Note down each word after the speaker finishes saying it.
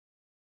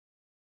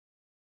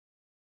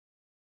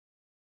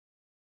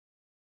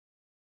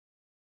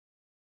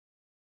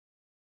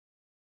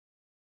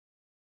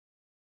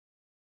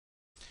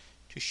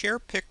To share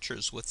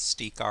pictures with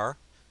SteekR,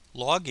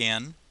 log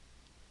in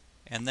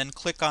and then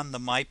click on the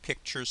My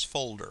Pictures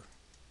folder.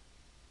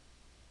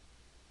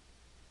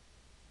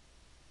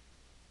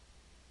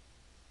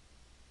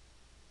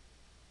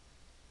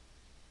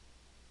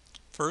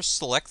 First,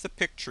 select the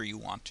picture you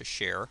want to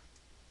share.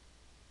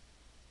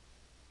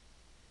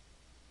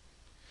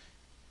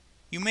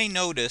 You may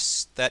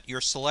notice that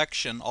your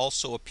selection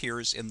also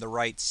appears in the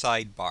right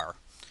sidebar.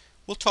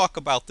 We'll talk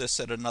about this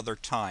at another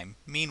time.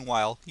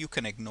 Meanwhile, you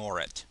can ignore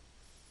it.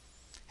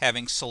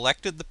 Having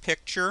selected the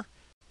picture,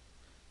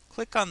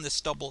 click on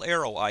this double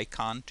arrow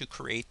icon to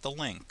create the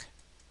link.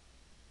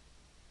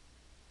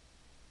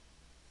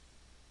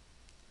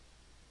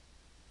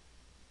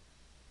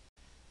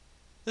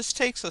 This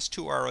takes us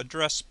to our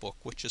address book,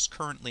 which is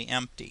currently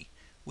empty.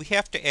 We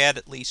have to add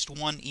at least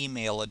one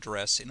email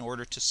address in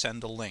order to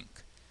send a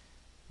link.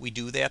 We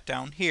do that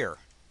down here.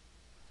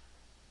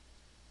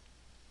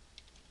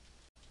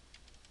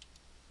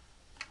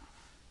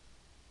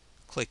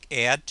 Click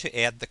Add to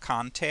add the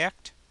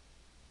contact.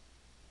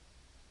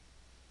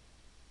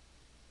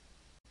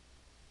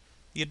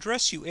 The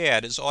address you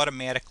add is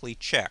automatically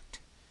checked.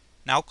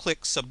 Now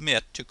click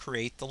Submit to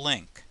create the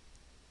link.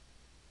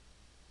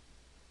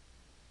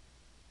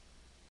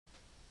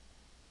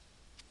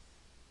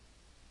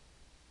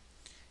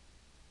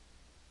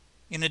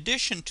 In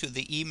addition to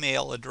the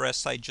email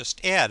address I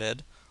just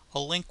added, a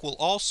link will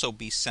also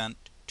be sent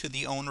to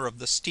the owner of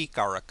the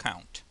SteekR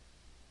account.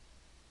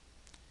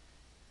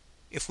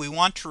 If we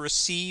want to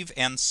receive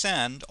and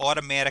send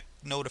automatic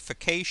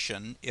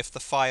notification if the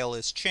file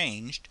is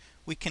changed,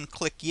 we can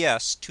click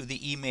Yes to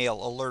the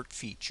email alert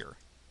feature.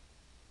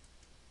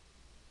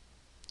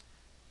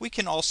 We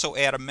can also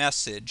add a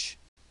message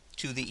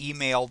to the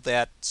email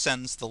that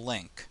sends the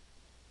link.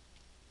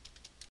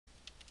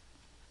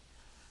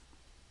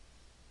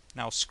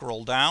 Now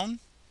scroll down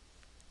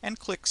and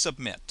click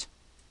Submit.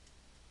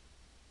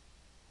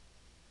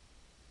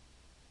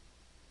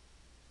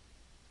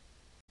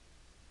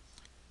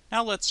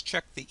 Now let's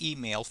check the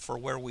email for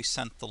where we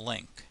sent the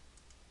link.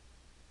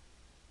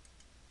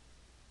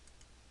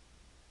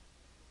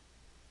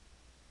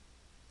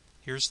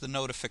 Here's the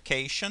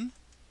notification.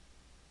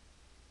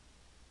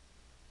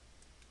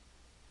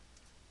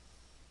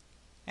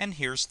 And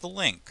here's the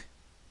link.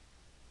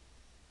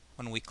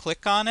 When we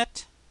click on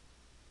it,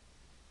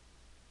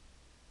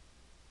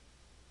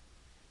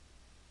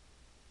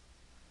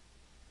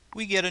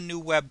 we get a new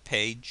web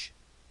page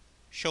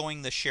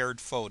showing the shared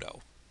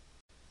photo.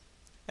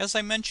 As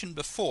I mentioned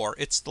before,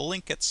 it's the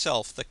link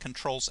itself that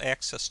controls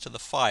access to the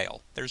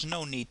file. There's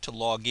no need to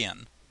log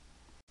in.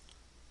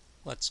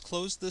 Let's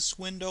close this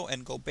window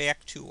and go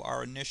back to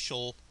our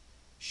initial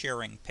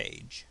sharing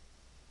page.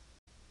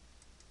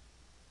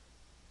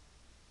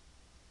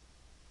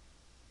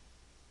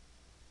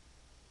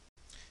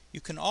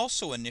 You can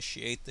also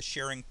initiate the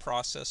sharing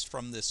process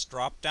from this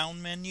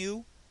drop-down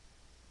menu,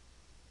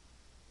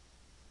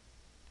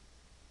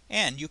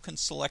 and you can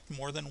select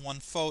more than one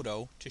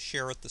photo to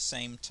share at the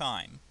same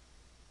time.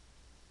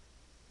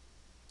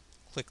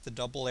 Click the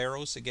double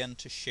arrows again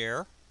to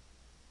share.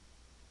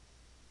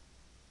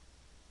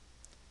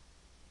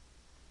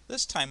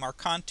 This time our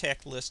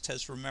contact list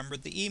has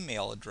remembered the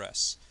email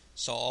address,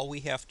 so all we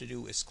have to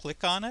do is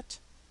click on it,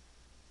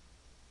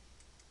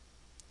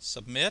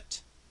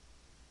 submit,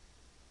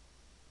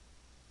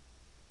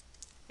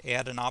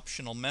 add an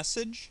optional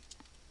message,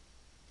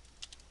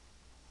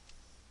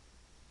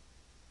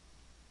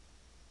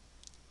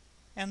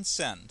 and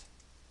send.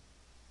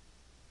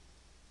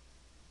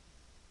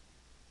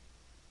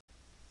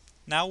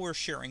 Now we're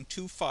sharing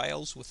two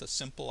files with a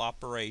simple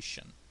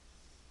operation.